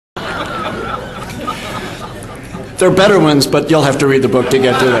There are better ones, but you'll have to read the book to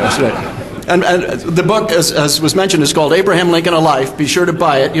get to those. Right? And the book, as was mentioned, is called Abraham Lincoln: A Life. Be sure to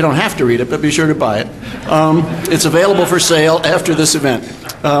buy it. You don't have to read it, but be sure to buy it. It's available for sale after this event.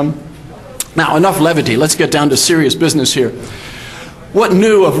 Now, enough levity. Let's get down to serious business here. What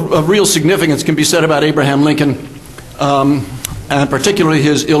new of real significance can be said about Abraham Lincoln, and particularly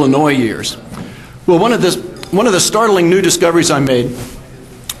his Illinois years? Well, one of the startling new discoveries I made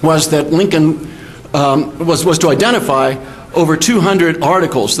was that Lincoln was to identify over 200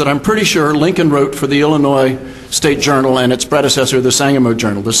 articles that I'm pretty sure Lincoln wrote for the Illinois State Journal and its predecessor, the Sangamo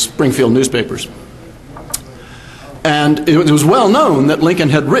Journal, the Springfield newspapers. And it was well known that Lincoln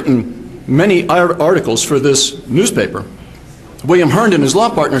had written many articles for this newspaper. William Herndon, his law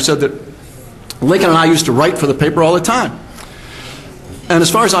partner, said that Lincoln and I used to write for the paper all the time. And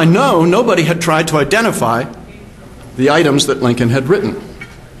as far as I know, nobody had tried to identify the items that Lincoln had written.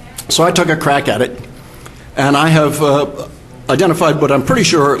 So I took a crack at it, and I have identified what I'm pretty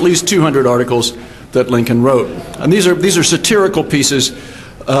sure are at least 200 articles that Lincoln wrote. And these are satirical pieces,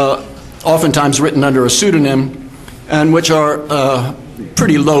 oftentimes written under a pseudonym, and which are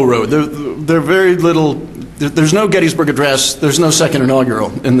pretty low road. They're very little. There's no Gettysburg Address. There's no second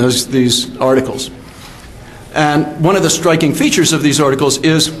inaugural in these articles. And one of the striking features of these articles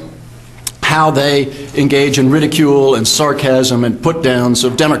is how they engage in ridicule and sarcasm and put-downs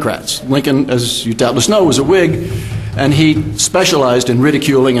of Democrats. Lincoln, as you doubtless know, was a Whig, and he specialized in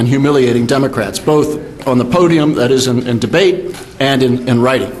ridiculing and humiliating Democrats, both on the podium, that is in debate, and in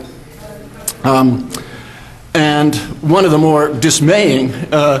writing. And one of the more dismaying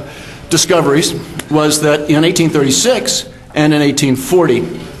discoveries was that in 1836 and in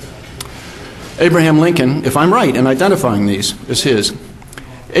 1840, Abraham Lincoln, if I'm right in identifying these as his,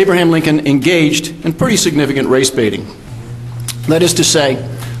 Abraham Lincoln engaged in pretty significant race baiting. That is to say,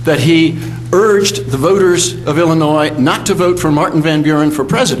 that he urged the voters of Illinois not to vote for Martin Van Buren for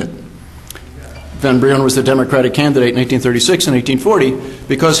president. Van Buren was the Democratic candidate in 1836 and 1840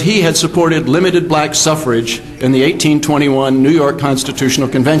 because he had supported limited black suffrage in the 1821 New York Constitutional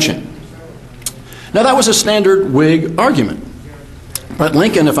Convention. Now, that was a standard Whig argument. But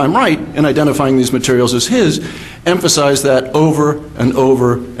Lincoln, if I'm right in identifying these materials as his, emphasized that over and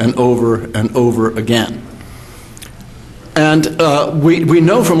over and over and over again. And we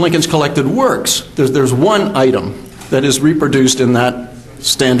know from Lincoln's collected works, there's one item that is reproduced in that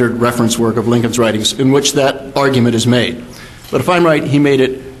standard reference work of Lincoln's writings in which that argument is made. But if I'm right, he made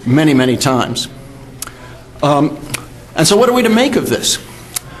it many, many times. And so what are we to make of this?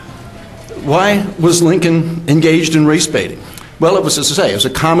 Why was Lincoln engaged in race baiting? Well, it was, as I say, it was a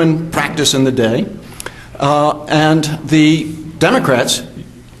common practice in the day. And the Democrats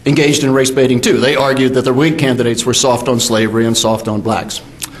engaged in race baiting too. They argued that their Whig candidates were soft on slavery and soft on blacks.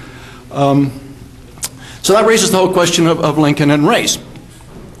 So that raises the whole question of Lincoln and race.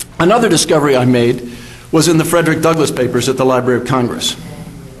 Another discovery I made was in the Frederick Douglass papers at the Library of Congress.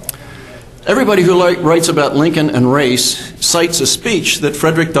 Everybody who writes about Lincoln and race cites a speech that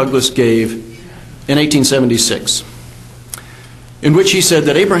Frederick Douglass gave in 1876, in which he said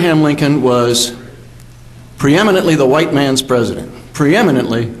that Abraham Lincoln was preeminently the white man's president.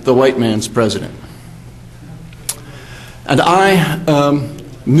 Preeminently the white man's president. And I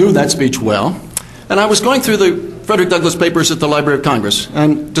knew that speech well, and I was going through the Frederick Douglass papers at the Library of Congress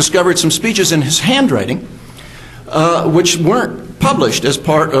and discovered some speeches in his handwriting which weren't published as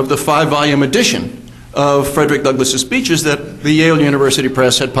part of the 5-volume edition of Frederick Douglass's speeches that the Yale University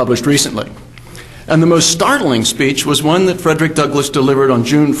Press had published recently. And the most startling speech was one that Frederick Douglass delivered on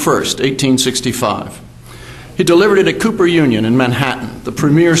June 1st, 1865. He delivered it at Cooper Union in Manhattan, the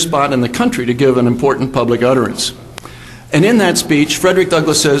premier spot in the country to give an important public utterance. And in that speech, Frederick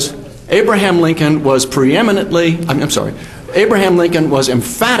Douglass says, Abraham Lincoln was Abraham Lincoln was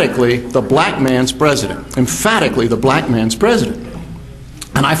emphatically the black man's president. Emphatically the black man's president.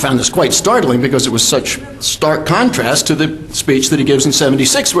 And I found this quite startling because it was such stark contrast to the speech that he gives in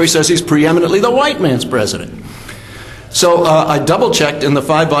 76 where he says he's preeminently the white man's president. So I double-checked in the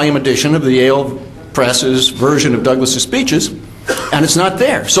 5-volume edition of the Yale Press's version of Douglass's speeches, and it's not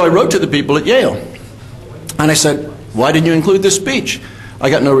there. So I wrote to the people at Yale, and I said, why didn't you include this speech? I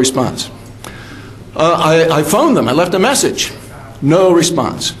got no response. I phoned them. I left a message. No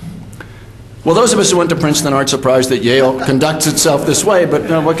response. Well, those of us who went to Princeton aren't surprised that Yale conducts itself this way, but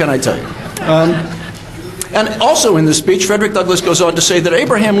what can I tell you? And also in this speech, Frederick Douglass goes on to say that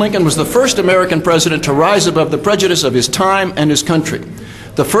Abraham Lincoln was the first American president to rise above the prejudice of his time and his country.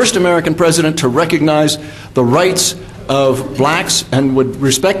 The first American president to recognize the rights of blacks and would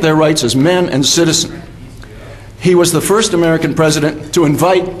respect their rights as men and citizens. He was the first American president to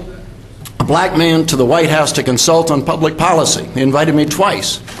invite a black man to the White House to consult on public policy. He invited me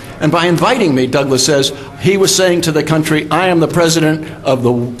twice. And by inviting me, Douglas says, he was saying to the country, I am the president of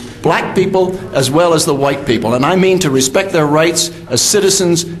the black people as well as the white people, and I mean to respect their rights as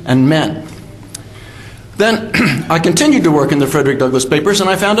citizens and men. Then I continued to work in the Frederick Douglass Papers, and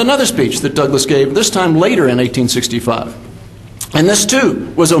I found another speech that Douglas gave, this time later in 1865. And this,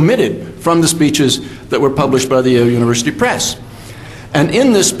 too, was omitted from the speeches that were published by the Yale University Press. And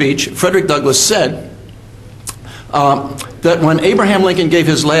in this speech, Frederick Douglass said that when Abraham Lincoln gave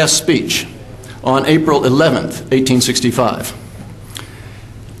his last speech on April 11th, 1865,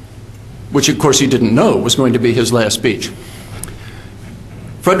 which of course he didn't know was going to be his last speech,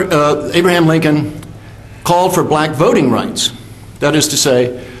 Abraham Lincoln called for black voting rights. That is to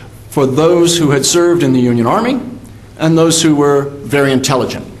say, for those who had served in the Union Army and those who were very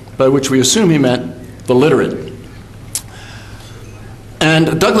intelligent, by which we assume he meant the literate.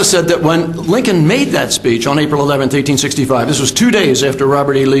 And Douglas said that when Lincoln made that speech on April 11th, 1865, this was 2 days after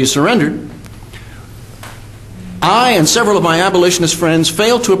Robert E. Lee surrendered, I and several of my abolitionist friends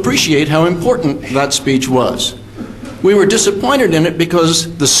failed to appreciate how important that speech was. We were disappointed in it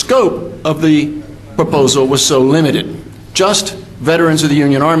because the scope of the proposal was so limited. Just veterans of the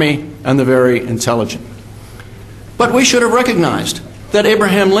Union Army and the very intelligent. But we should have recognized that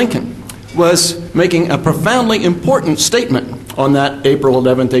Abraham Lincoln was making a profoundly important statement on that April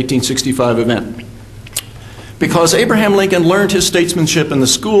 11th, 1865 event. Because Abraham Lincoln learned his statesmanship in the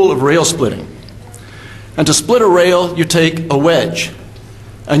school of rail splitting. And to split a rail, you take a wedge,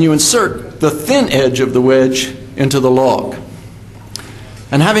 and you insert the thin edge of the wedge into the log.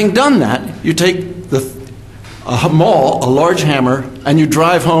 And having done that, you take a maul, a large hammer, and you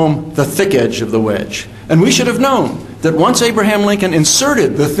drive home the thick edge of the wedge. And we should have known that once Abraham Lincoln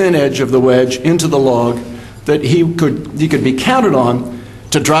inserted the thin edge of the wedge into the log, that he could be counted on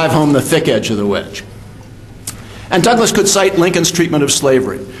to drive home the thick edge of the wedge. And Douglas could cite Lincoln's treatment of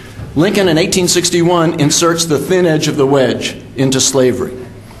slavery. Lincoln in 1861 inserts the thin edge of the wedge into slavery.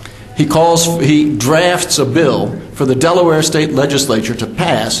 He drafts a bill for the Delaware state legislature to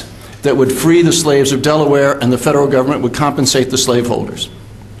pass that would free the slaves of Delaware, and the federal government would compensate the slaveholders.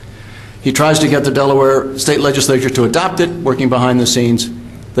 He tries to get the Delaware state legislature to adopt it, working behind the scenes.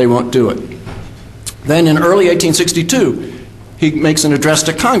 They won't do it. Then in early 1862, he makes an address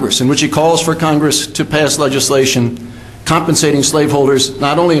to Congress in which he calls for Congress to pass legislation compensating slaveholders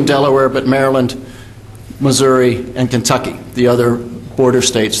not only in Delaware but Maryland, Missouri, and Kentucky, the other border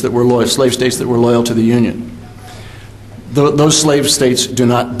states that were loyal, slave states that were loyal to the Union. Those slave states do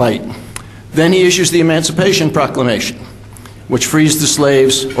not bite. Then he issues the Emancipation Proclamation, which frees the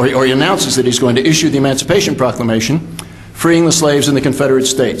slaves, or he announces that he's going to issue the Emancipation Proclamation, freeing the slaves in the Confederate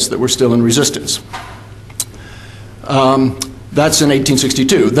States that were still in resistance. That's in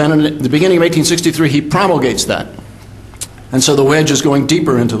 1862. Then in the beginning of 1863, he promulgates that. And so the wedge is going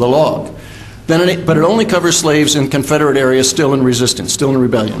deeper into the log. But it only covers slaves in Confederate areas still in resistance, still in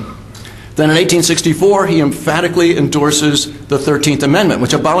rebellion. Then in 1864, he emphatically endorses the 13th Amendment,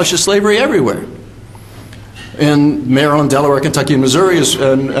 which abolishes slavery everywhere. In Maryland, Delaware, Kentucky, and Missouri,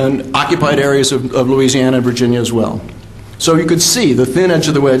 and occupied areas of Louisiana and Virginia as well. So you could see the thin edge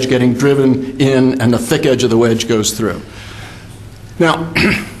of the wedge getting driven in, and the thick edge of the wedge goes through. Now,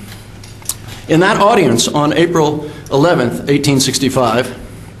 in that audience on April 11th, 1865,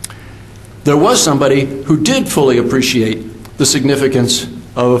 there was somebody who did fully appreciate the significance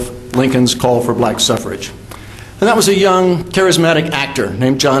of Lincoln's call for black suffrage. And that was a young, charismatic actor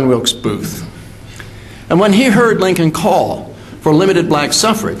named John Wilkes Booth. And when he heard Lincoln call for limited black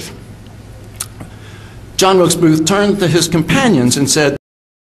suffrage, John Wilkes Booth turned to his companions and said,